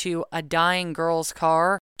into a dying girl's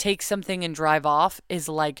car, take something and drive off is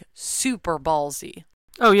like super ballsy.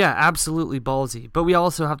 Oh yeah, absolutely ballsy. But we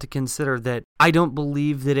also have to consider that I don't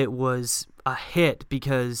believe that it was a hit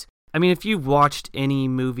because, I mean, if you've watched any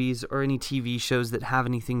movies or any TV shows that have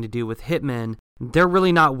anything to do with hitmen, they're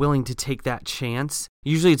really not willing to take that chance.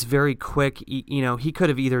 Usually it's very quick. He could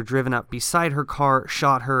have either driven up beside her car,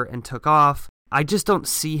 shot her, and took off. I just don't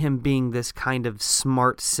see him being this kind of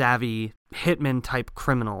smart, savvy, hitman-type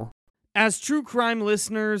criminal. As true crime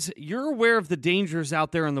listeners, you're aware of the dangers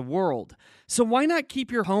out there in the world, so why not keep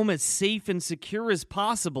your home as safe and secure as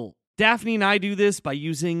possible? Daphne and I do this by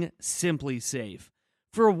using SimpliSafe.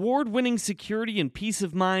 For award-winning security and peace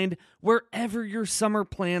of mind wherever your summer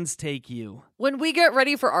plans take you. When we get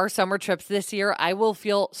ready for our summer trips this year, I will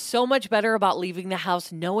feel so much better about leaving the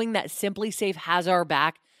house knowing that SimpliSafe has our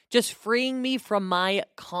back, just freeing me from my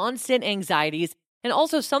constant anxieties And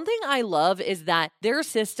also, something I love is that their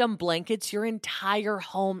system blankets your entire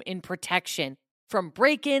home in protection, from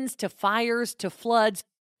break-ins to fires to floods.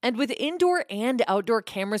 And with indoor and outdoor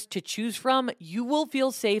cameras to choose from, you will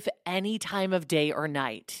feel safe any time of day or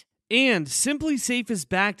night. And Simply Safe is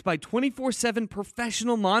backed by 24/7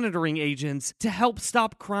 professional monitoring agents to help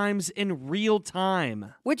stop crimes in real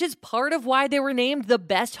time. Which is part of why they were named the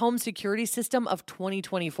best home security system of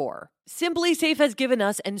 2024. Simply Safe has given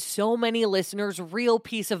us and so many listeners real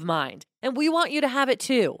peace of mind, and we want you to have it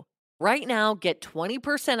too. Right now, get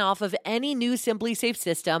 20% off of any new Simply Safe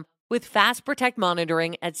system with Fast Protect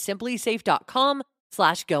monitoring at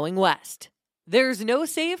simplysafe.com/goingwest. There's no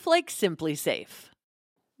safe like Simply Safe.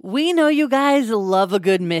 We know you guys love a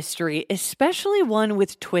good mystery, especially one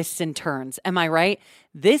with twists and turns. Am I right?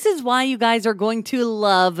 This is why you guys are going to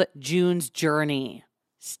love June's Journey.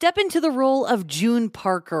 Step into the role of June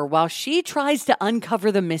Parker while she tries to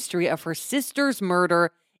uncover the mystery of her sister's murder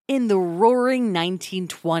in the roaring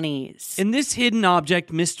 1920s. In this hidden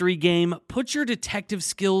object mystery game, put your detective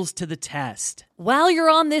skills to the test. While you're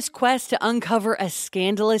on this quest to uncover a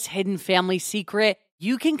scandalous hidden family secret,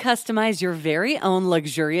 you can customize your very own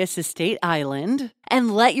luxurious estate island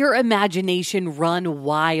and let your imagination run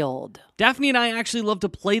wild. Daphne and I actually love to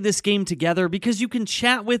play this game together because you can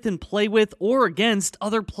chat with and play with or against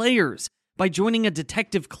other players by joining a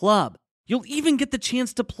detective club. You'll even get the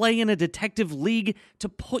chance to play in a detective league to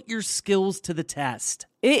put your skills to the test.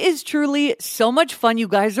 It is truly so much fun. You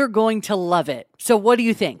guys are going to love it. So what do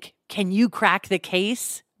you think? Can you crack the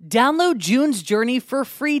case? Download June's Journey for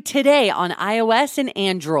free today on iOS and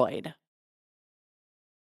Android.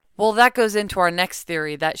 Well, that goes into our next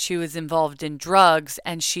theory that she was involved in drugs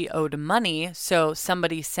and she owed money, so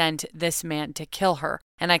somebody sent this man to kill her.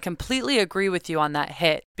 And I completely agree with you on that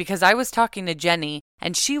hit because I was talking to Jenny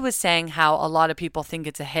and she was saying how a lot of people think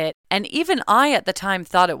it's a hit. And even I at the time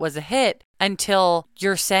thought it was a hit until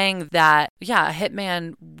you're saying that, yeah, a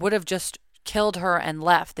hitman would have just killed her and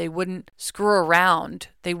left. They wouldn't screw around.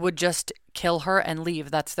 They would just kill her and leave.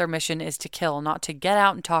 That's their mission, is to kill, not to get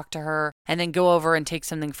out and talk to her and then go over and take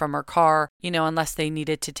something from her car, unless they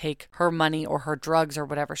needed to take her money or her drugs or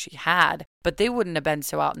whatever she had. But they wouldn't have been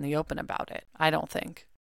so out in the open about it, I don't think.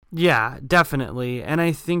 Yeah, definitely. And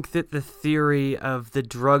I think that the theory of the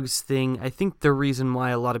drugs thing, I think the reason why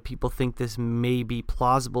a lot of people think this may be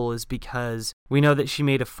plausible is because we know that she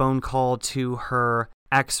made a phone call to her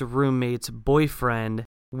ex-roommate's boyfriend,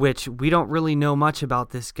 which we don't really know much about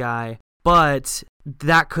this guy, but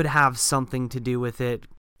that could have something to do with it.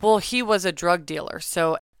 Well, he was a drug dealer,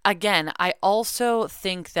 so again, I also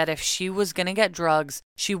think that if she was going to get drugs,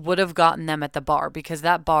 she would have gotten them at the bar because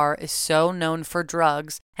that bar is so known for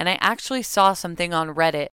drugs. And I actually saw something on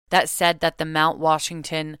Reddit that said that the Mount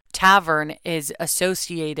Washington Tavern is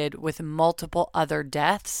associated with multiple other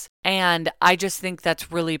deaths. And I just think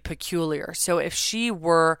that's really peculiar. So if she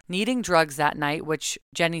were needing drugs that night, which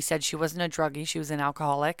Jenny said she wasn't a druggie, she was an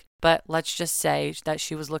alcoholic, but let's just say that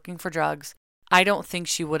she was looking for drugs, I don't think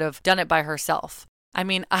she would have done it by herself. I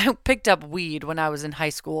mean, I picked up weed when I was in high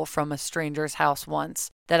school from a stranger's house once,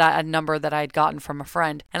 a number that I had gotten from a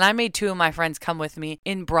friend, and I made 2 of my friends come with me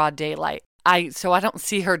in broad daylight. So I don't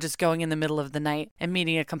see her just going in the middle of the night and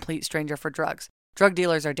meeting a complete stranger for drugs. Drug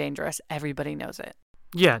dealers are dangerous. Everybody knows it.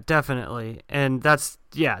 Yeah, definitely. And that's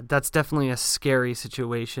definitely a scary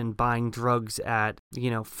situation, buying drugs at,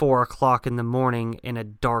 4 o'clock in the morning in a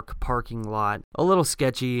dark parking lot. A little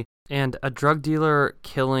sketchy. And a drug dealer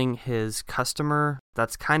killing his customer,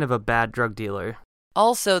 that's kind of a bad drug dealer.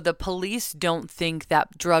 Also, the police don't think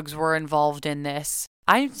that drugs were involved in this.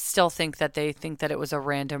 I still think that they think that it was a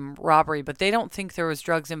random robbery, but they don't think there was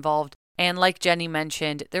drugs involved. And like Jenny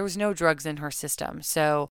mentioned, there was no drugs in her system,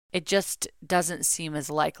 so it just doesn't seem as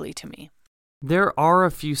likely to me. There are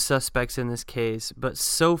a few suspects in this case, but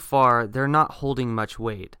so far they're not holding much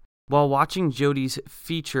weight. While watching Jody's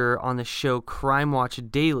feature on the show Crime Watch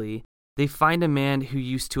Daily, they find a man who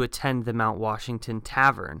used to attend the Mount Washington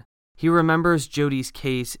Tavern. He remembers Jody's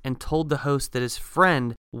case and told the host that his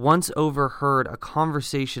friend once overheard a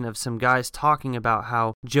conversation of some guys talking about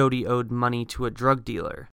how Jody owed money to a drug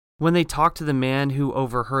dealer. When they talked to the man who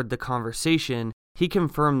overheard the conversation, he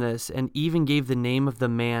confirmed this and even gave the name of the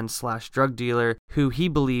man/drug dealer who he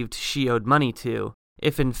believed she owed money to,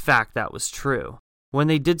 if in fact that was true. When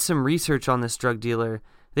they did some research on this drug dealer,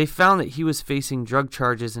 they found that he was facing drug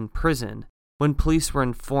charges in prison. When police were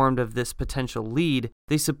informed of this potential lead,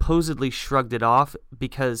 they supposedly shrugged it off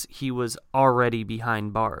because he was already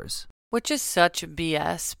behind bars. Which is such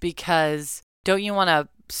BS because don't you want to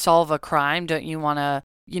solve a crime? Don't you want to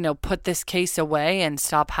put this case away and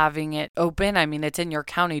stop having it open? I mean, it's in your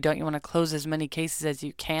county. Don't you want to close as many cases as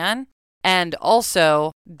you can? And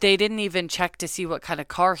also, they didn't even check to see what kind of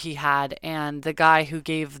car he had. And the guy who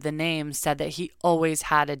gave the name said that he always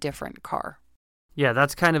had a different car. Yeah,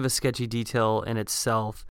 that's kind of a sketchy detail in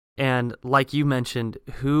itself. And like you mentioned,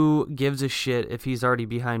 who gives a shit if he's already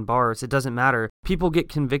behind bars? It doesn't matter. People get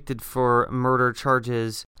convicted for murder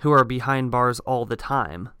charges who are behind bars all the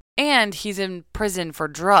time. And he's in prison for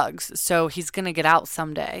drugs, so he's going to get out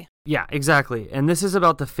someday. Yeah, exactly. And this is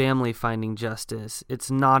about the family finding justice.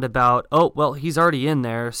 It's not about, oh, well, he's already in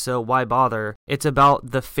there, so why bother? It's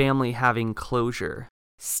about the family having closure.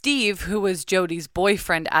 Steve, who was Jody's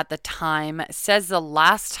boyfriend at the time, says the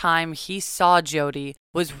last time he saw Jody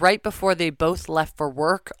was right before they both left for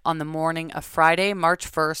work on the morning of Friday, March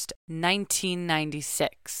 1st,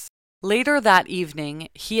 1996. Later that evening,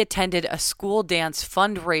 he attended a school dance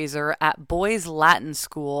fundraiser at Boys Latin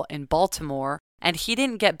School in Baltimore, and he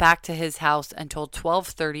didn't get back to his house until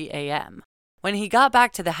 12:30 a.m. When he got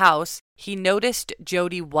back to the house, he noticed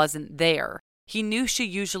Jody wasn't there. He knew she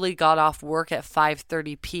usually got off work at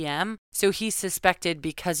 5:30 p.m., so he suspected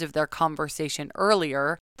because of their conversation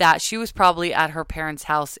earlier that she was probably at her parents'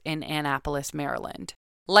 house in Annapolis, Maryland.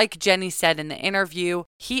 Like Jenny said in the interview,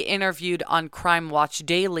 he interviewed on Crime Watch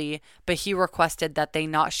Daily, but he requested that they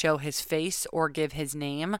not show his face or give his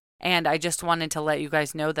name. And I just wanted to let you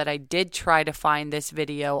guys know that I did try to find this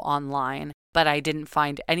video online, but I didn't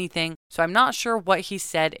find anything. So I'm not sure what he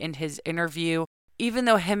said in his interview. Even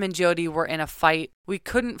though him and Jody were in a fight, we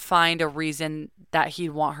couldn't find a reason that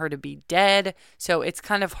he'd want her to be dead. So it's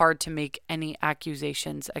kind of hard to make any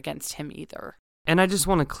accusations against him either. And I just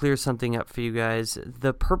want to clear something up for you guys.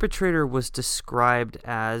 The perpetrator was described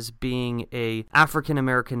as being a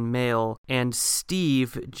African-American male, and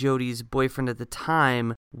Steve, Jody's boyfriend at the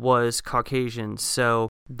time, was Caucasian. So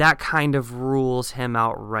that kind of rules him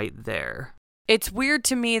out right there. It's weird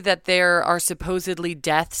to me that there are supposedly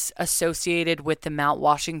deaths associated with the Mount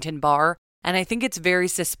Washington bar, and I think it's very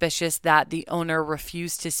suspicious that the owner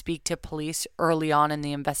refused to speak to police early on in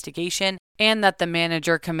the investigation, and that the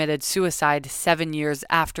manager committed suicide 7 years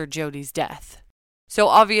after Jody's death. So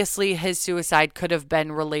obviously his suicide could have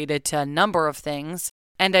been related to a number of things,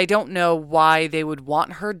 and I don't know why they would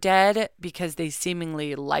want her dead because they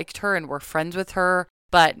seemingly liked her and were friends with her,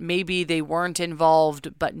 but maybe they weren't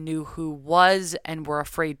involved but knew who was and were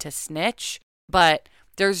afraid to snitch. But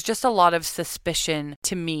there's just a lot of suspicion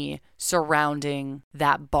to me surrounding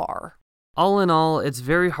that bar. All in all, it's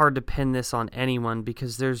very hard to pin this on anyone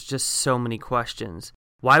because there's just so many questions.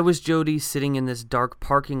 Why was Jody sitting in this dark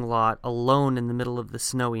parking lot alone in the middle of the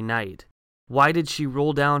snowy night? Why did she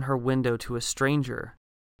roll down her window to a stranger?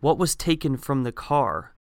 What was taken from the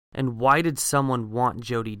car? And why did someone want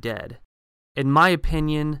Jody dead? In my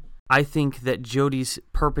opinion, I think that Jody's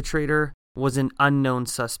perpetrator was an unknown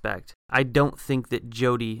suspect. I don't think that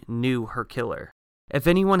Jody knew her killer. If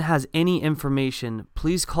anyone has any information,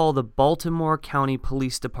 please call the Baltimore County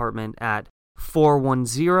Police Department at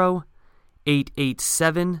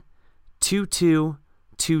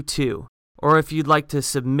 410-887-2222. Or if you'd like to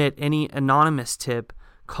submit any anonymous tip,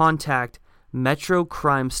 contact Metro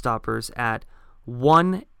Crime Stoppers at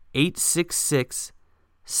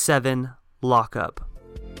 1-866-7-LOCKUP.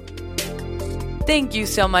 Thank you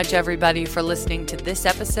so much, everybody, for listening to this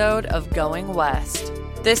episode of Going West.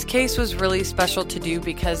 This case was really special to do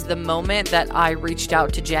because the moment that I reached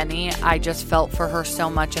out to Jenny, I just felt for her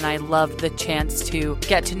so much, and I loved the chance to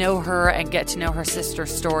get to know her and get to know her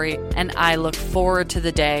sister's story, and I look forward to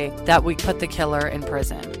the day that we put the killer in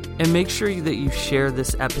prison. And make sure that you share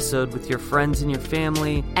this episode with your friends and your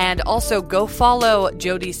family. And also go follow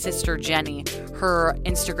Jody's sister, Jenny. Her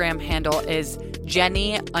Instagram handle is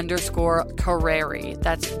Jenny_Carreri.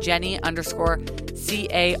 That's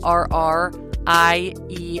Jenny_CarRieri.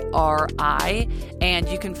 And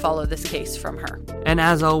you can follow this case from her. And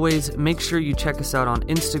as always, make sure you check us out on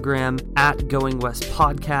Instagram at Going West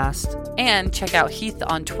Podcast. And check out Heath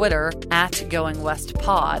on Twitter at Going West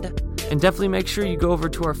Pod. And definitely make sure you go over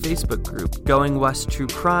to our Facebook group, Going West True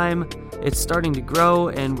Crime. It's starting to grow,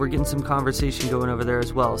 and we're getting some conversation going over there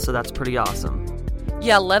as well, so that's pretty awesome.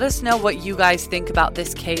 Yeah, let us know what you guys think about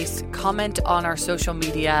this case. Comment on our social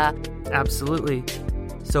media. Absolutely.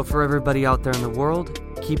 So for everybody out there in the world,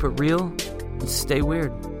 keep it real and stay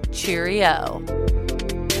weird. Cheerio.